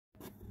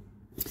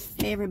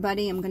Hey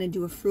everybody, I'm going to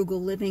do a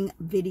frugal living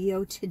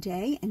video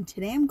today, and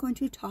today I'm going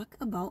to talk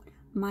about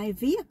my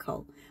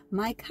vehicle,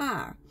 my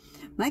car.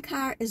 My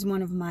car is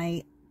one of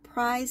my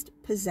prized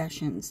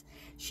possessions.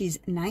 She's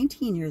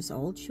 19 years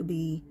old.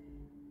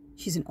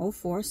 She's an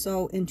 04,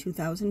 so in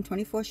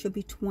 2024 she'll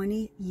be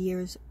 20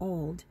 years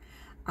old.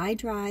 I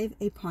drive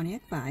a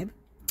Pontiac Vibe.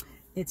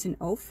 It's an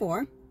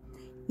 04,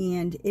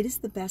 and it is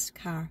the best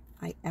car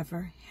I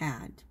ever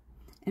had.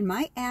 And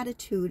my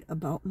attitude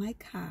about my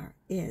car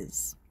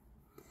is,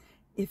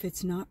 if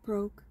it's not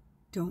broke,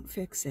 don't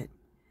fix it.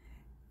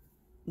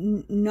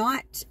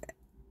 Not,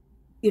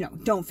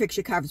 don't fix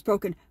your car if it's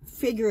broken.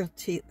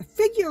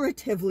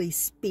 Figuratively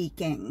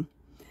speaking,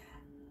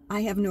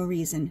 I have no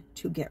reason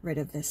to get rid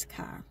of this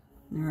car.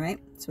 All right.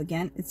 So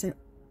again, it's a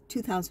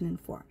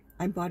 2004.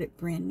 I bought it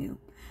brand new.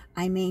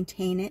 I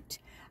maintain it.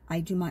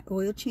 I do my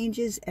oil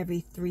changes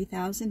every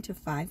 3,000 to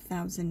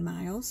 5,000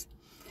 miles.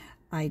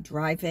 I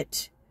drive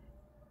it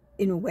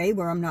in a way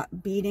where I'm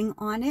not beating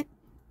on it.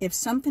 If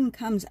something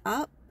comes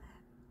up,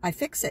 I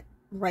fix it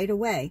right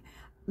away.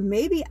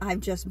 Maybe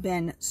I've just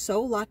been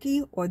so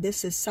lucky, or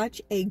this is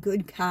such a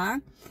good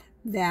car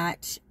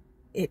that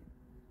it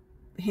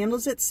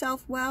handles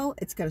itself well.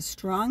 It's got a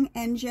strong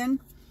engine.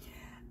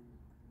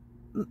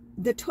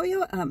 The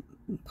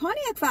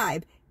Pontiac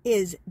Vibe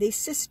is the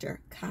sister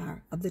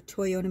car of the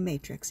Toyota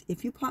Matrix.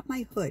 If you pop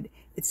my hood,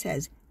 it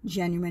says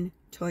genuine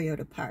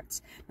Toyota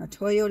parts. Now,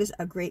 Toyotas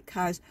are great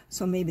cars,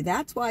 so maybe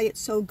that's why it's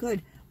so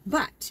good,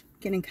 but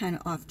getting kind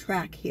of off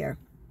track here.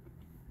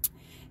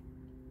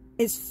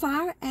 As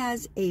far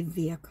as a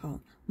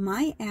vehicle,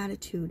 my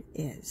attitude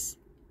is,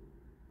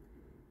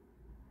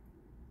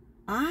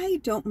 I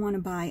don't want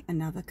to buy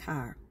another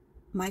car.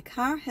 My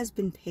car has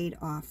been paid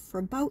off for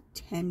about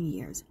 10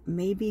 years,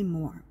 maybe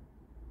more.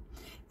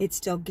 It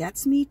still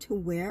gets me to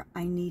where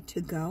I need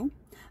to go.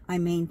 I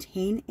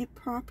maintain it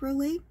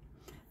properly.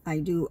 I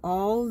do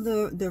all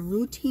the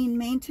routine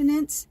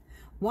maintenance.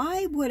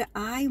 Why would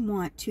I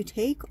want to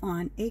take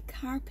on a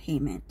car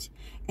payment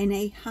and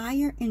a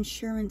higher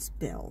insurance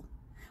bill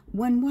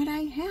when what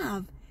I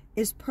have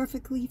is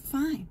perfectly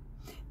fine?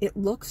 It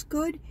looks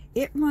good.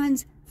 It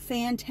runs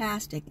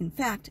fantastic. In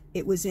fact,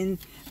 it was in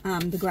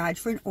the garage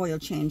for an oil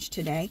change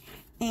today.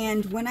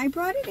 And when I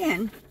brought it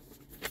in,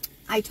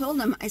 I told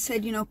them, I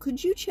said,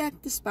 could you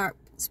check the spark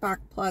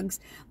plugs?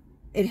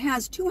 It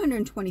has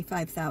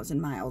 225,000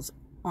 miles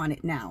on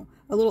it now.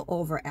 A little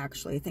over,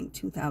 actually. I think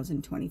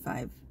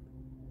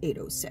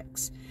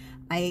 2,025,806.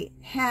 I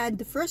had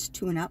the first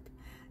tune-up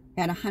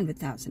at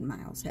 100,000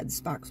 miles, had the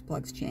spark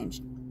plugs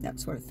changed, that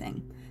sort of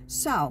thing.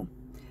 So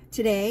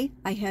today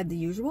I had the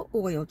usual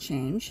oil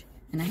change,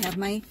 and I have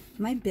my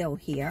bill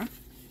here.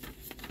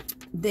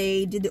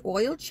 They did the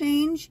oil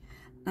change.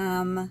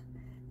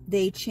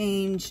 They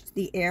changed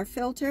the air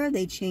filter.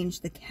 They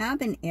changed the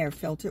cabin air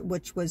filter,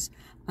 which was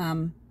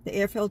the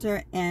air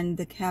filter and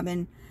the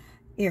cabin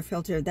air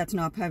filter. That's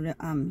not part of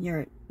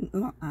your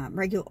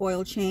regular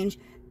oil change.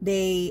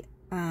 They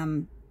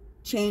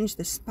changed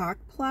the spark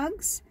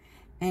plugs,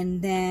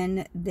 and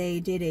then they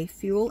did a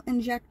fuel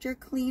injector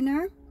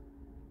cleaner,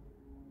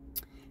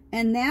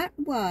 and that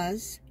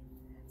was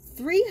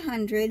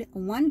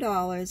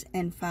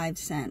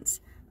 $301.05.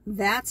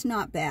 That's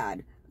not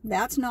bad.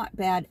 That's not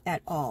bad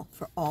at all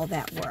for all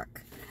that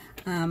work.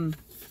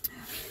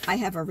 I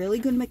have a really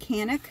good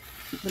mechanic.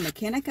 The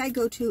mechanic I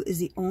go to is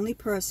the only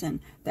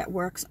person that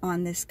works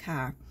on this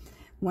car.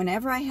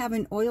 Whenever I have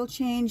an oil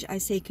change, I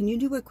say, can you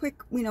do a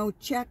quick,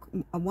 check,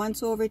 a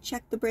once over,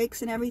 check the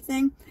brakes and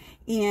everything?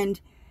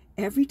 And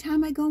every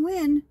time I go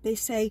in, they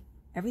say,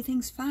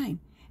 everything's fine.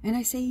 And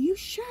I say, you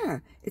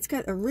sure? It's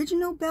got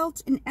original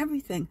belts and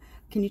everything.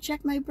 Can you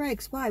check my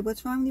brakes? Why?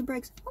 What's wrong with your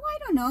brakes? Oh, I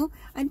don't know.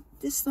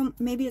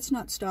 Maybe it's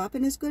not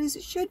stopping as good as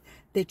it should.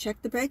 They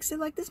check the brakes. They're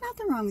like, there's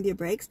nothing wrong with your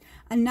brakes.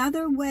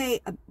 Another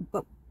way of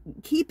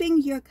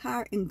keeping your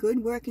car in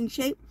good working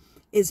shape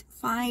is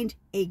find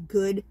a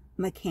good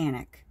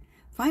mechanic.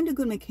 Find a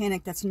good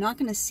mechanic that's not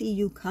going to see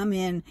you come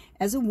in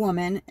as a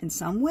woman, and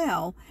some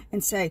will,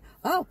 and say,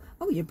 oh,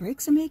 your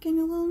brakes are making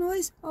a little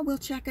noise. Oh, we'll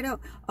check it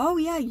out. Oh,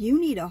 yeah, you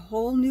need a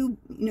whole new,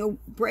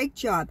 brake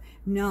job.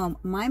 No,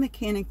 my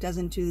mechanic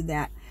doesn't do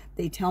that.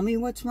 They tell me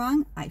what's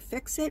wrong. I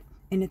fix it,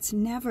 and it's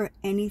never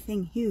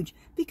anything huge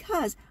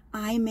because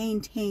I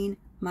maintain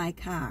my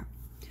car.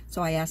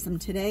 So I asked them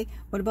today,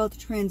 what about the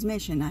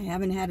transmission? I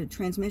haven't had a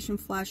transmission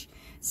flush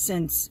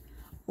since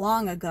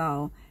long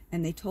ago.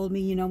 And they told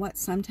me, you know what,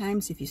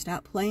 sometimes if you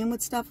stop playing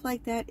with stuff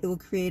like that, it will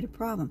create a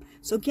problem.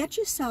 So get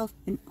yourself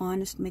an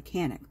honest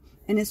mechanic.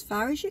 And as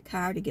far as your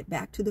car, to get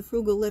back to the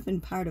frugal living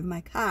part of my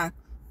car,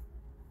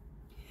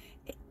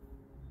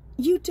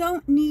 you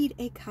don't need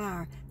a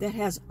car that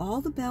has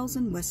all the bells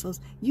and whistles.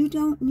 You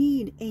don't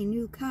need a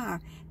new car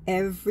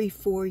every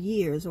 4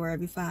 years or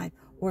every 5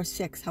 or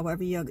 6,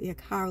 however your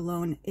car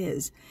loan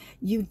is.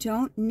 You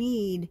don't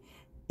need,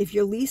 if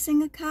you're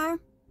leasing a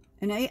car,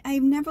 and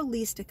I've never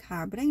leased a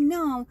car, but I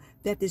know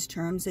that there's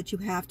terms that you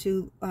have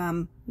to,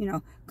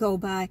 go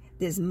by.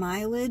 There's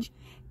mileage,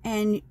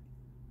 and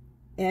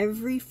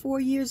every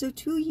 4 years or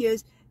 2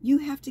 years, you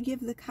have to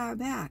give the car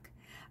back.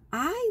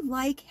 I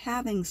like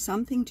having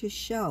something to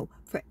show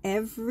for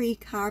every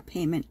car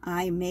payment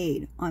I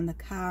made on the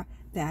car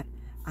that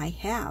I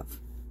have.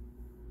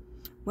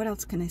 What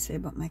else can I say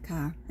about my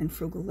car and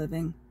frugal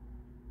living?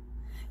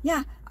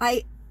 Yeah,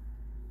 I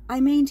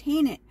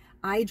maintain it.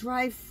 I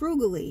drive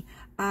frugally.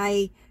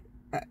 I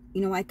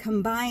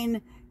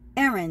combine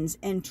errands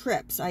and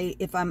trips.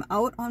 If I'm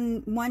out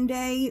on one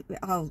day,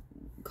 I'll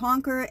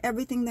conquer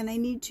everything that I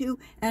need to,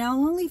 and I'll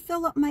only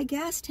fill up my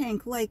gas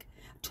tank like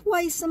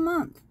twice a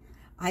month.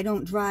 I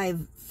don't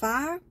drive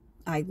far.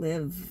 I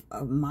live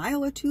a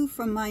mile or two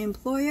from my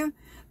employer,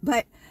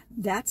 but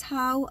that's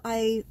how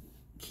I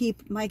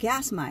keep my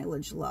gas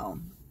mileage low.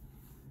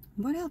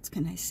 What else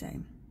can I say?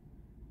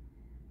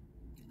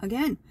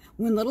 Again,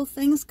 when little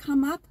things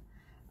come up,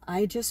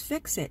 I just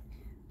fix it.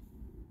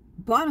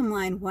 Bottom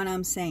line, what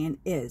I'm saying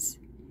is,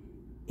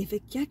 if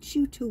it gets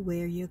you to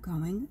where you're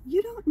going,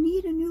 you don't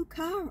need a new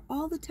car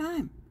all the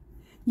time.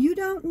 You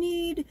don't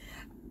need,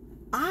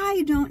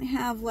 I don't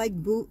have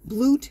like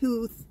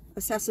Bluetooth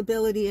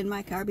accessibility in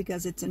my car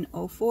because it's an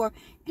 04,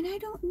 and I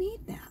don't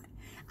need that.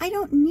 I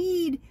don't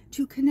need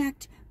to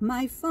connect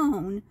my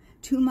phone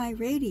to my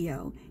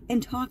radio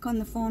and talk on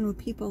the phone with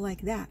people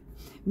like that.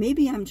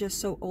 Maybe I'm just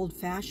so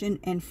old-fashioned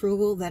and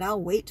frugal that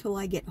I'll wait till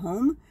I get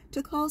home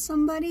to call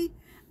somebody.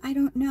 I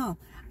don't know.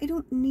 I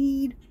don't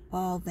need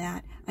all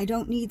that. I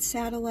don't need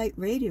satellite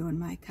radio in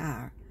my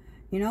car.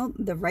 You know,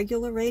 the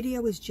regular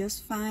radio is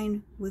just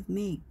fine with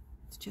me.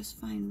 It's just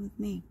fine with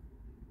me.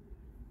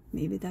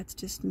 Maybe that's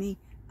just me.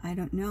 I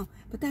don't know.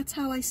 But that's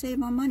how I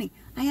save on money.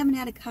 I haven't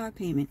had a car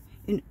payment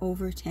in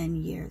over 10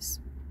 years.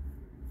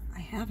 I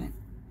haven't.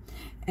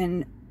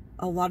 And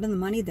a lot of the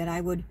money that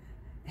I would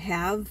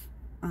have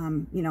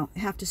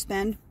to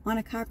spend on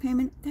a car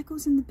payment, that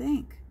goes in the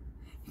bank.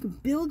 You can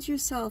build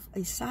yourself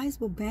a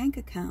sizable bank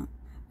account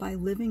by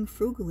living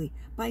frugally,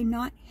 by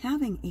not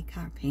having a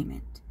car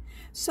payment.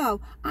 So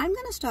I'm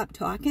going to stop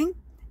talking,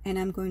 and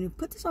I'm going to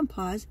put this on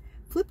pause,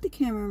 flip the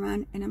camera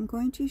around, and I'm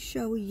going to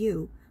show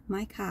you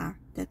my car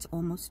that's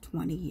almost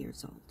 20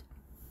 years old.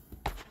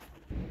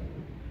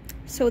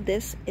 So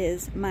this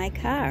is my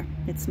car.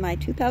 It's my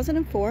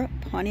 2004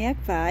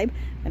 Pontiac Vibe.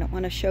 I don't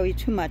want to show you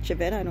too much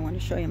of it. I don't want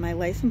to show you my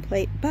license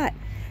plate, but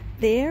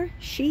there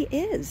she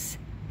is.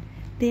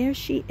 There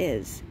she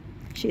is.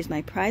 She's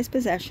my prized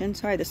possession.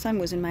 Sorry, the sun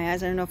was in my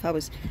eyes. I don't know if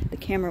the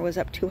camera was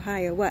up too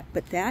high or what,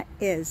 but that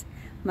is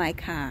my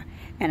car.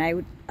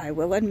 And I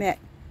will admit,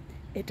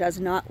 it does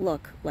not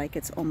look like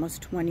it's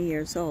almost 20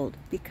 years old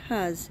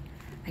because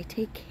I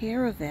take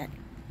care of it.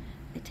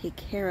 I take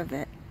care of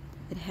it.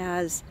 It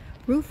has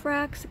roof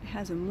racks. It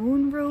has a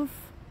moon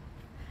roof.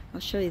 I'll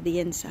show you the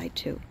inside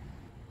too.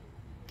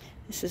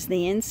 This is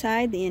the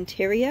inside, the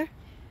interior.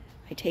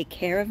 I take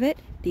care of it.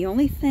 The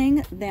only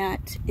thing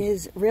that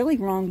is really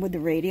wrong with the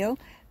radio,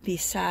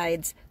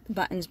 besides the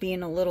buttons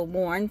being a little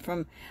worn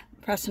from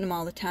pressing them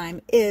all the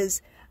time,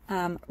 is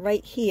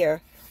right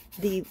here,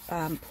 the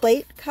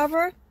plate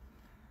cover,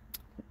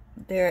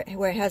 there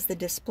where it has the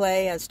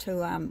display as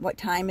to what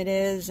time it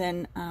is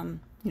and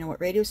what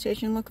radio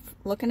station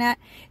looking at.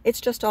 It's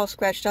just all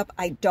scratched up.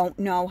 I don't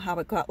know how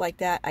it got like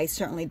that. I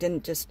certainly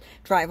didn't just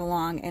drive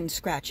along and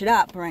scratch it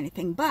up or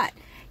anything, but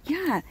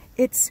yeah,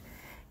 it's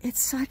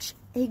such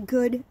a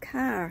good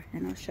car.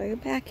 And I'll show you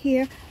back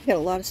here. I've got a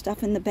lot of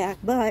stuff in the back,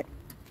 but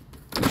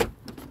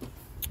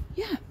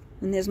yeah.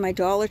 And there's my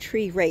Dollar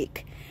Tree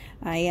rake.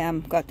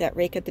 I got that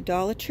rake at the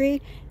Dollar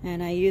Tree,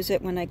 and I use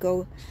it when I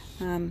go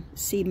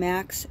see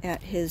Max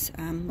at his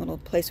little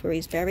place where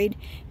he's buried,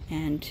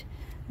 and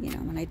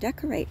when I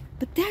decorate.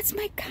 But that's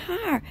my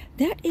car.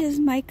 That is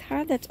my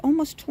car that's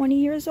almost 20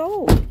 years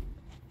old.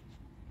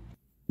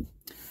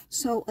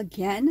 So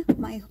again,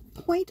 my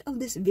point of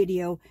this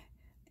video,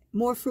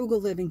 more frugal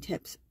living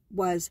tips,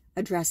 was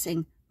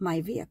addressing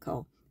my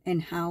vehicle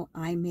and how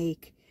I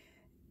make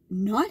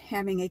not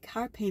having a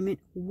car payment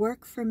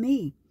work for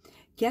me.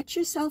 Get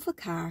yourself a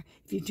car.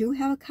 If you do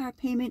have a car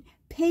payment,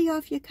 pay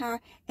off your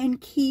car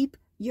and keep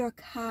your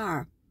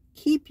car.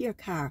 Keep your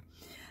car.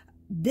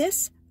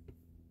 This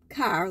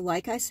car,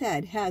 like I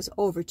said, has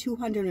over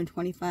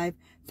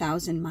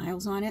 225,000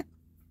 miles on it.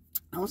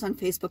 I was on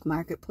Facebook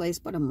Marketplace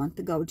about a month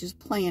ago just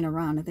playing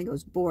around. I think I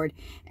was bored,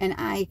 and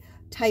I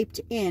typed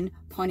in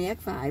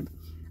Pontiac Vibe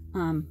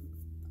on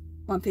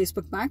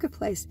Facebook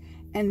Marketplace,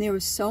 and there were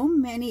so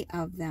many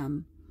of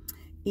them,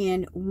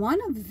 and one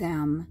of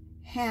them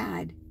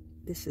had,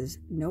 this is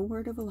no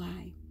word of a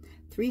lie,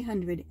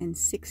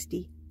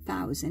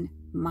 360,000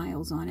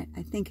 miles on it.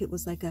 I think it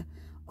was like a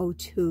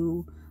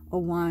 02,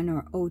 01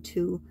 or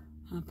 02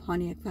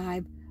 Pontiac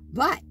Vibe,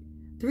 but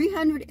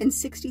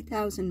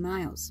 360,000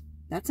 miles.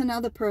 That's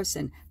another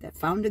person that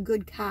found a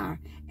good car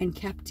and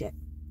kept it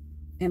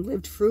and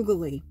lived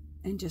frugally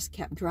and just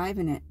kept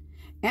driving it.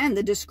 And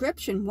the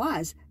description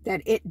was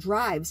that it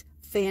drives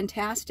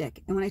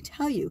fantastic. And when I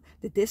tell you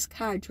that this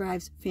car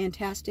drives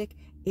fantastic,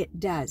 it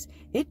does.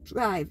 It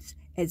drives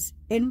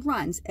and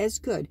runs as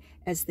good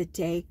as the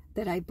day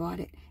that I bought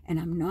it. And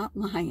I'm not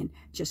lying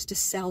just to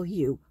sell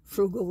you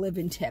frugal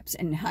living tips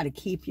and how to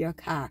keep your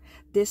car.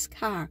 This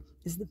car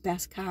is the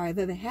best car I've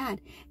ever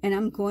had, and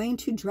I'm going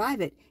to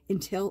drive it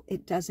until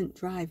it doesn't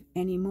drive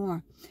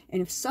anymore.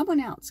 And if someone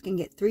else can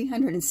get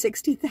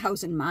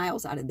 360,000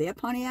 miles out of their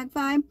Pontiac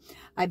Vibe,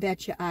 I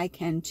bet you I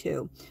can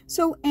too.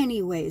 So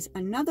anyways,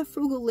 another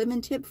frugal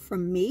living tip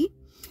from me.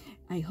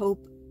 I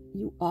hope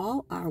you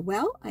all are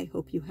well. I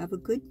hope you have a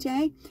good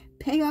day.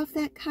 Pay off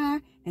that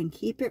car and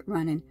keep it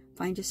running.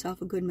 Find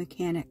yourself a good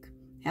mechanic.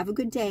 Have a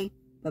good day.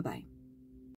 Bye-bye.